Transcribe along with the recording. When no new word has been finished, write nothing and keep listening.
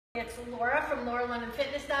It's Laura from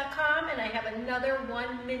LauraLondonFitness.com, and I have another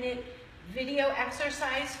 1-minute video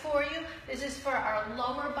exercise for you. This is for our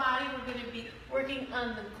lower body. We're going to be working on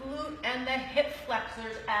the glute and the hip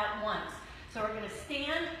flexors at once. So we're going to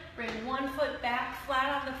stand, bring one foot back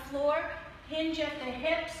flat on the floor, hinge at the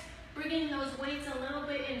hips, bringing those weights a little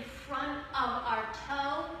bit in front of our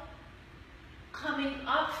toe, coming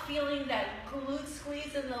up, feeling that glute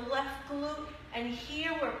squeeze in the left glute, and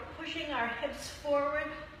here we're pushing our hips forward,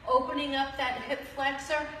 opening up that hip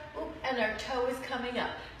flexor, and our toe is coming up.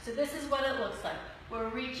 So this is what it looks like. We're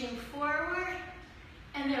reaching forward,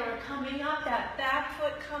 and then we're coming up. That back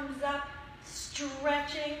foot comes up,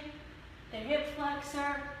 stretching the hip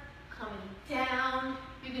flexor, coming down.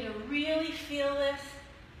 You're going to really feel this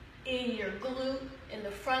in your glute, in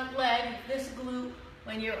the front leg, this glute,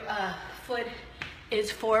 when your foot is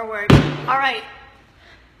forward. All right.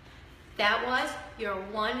 That was your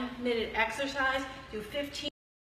 1-minute exercise. Do 15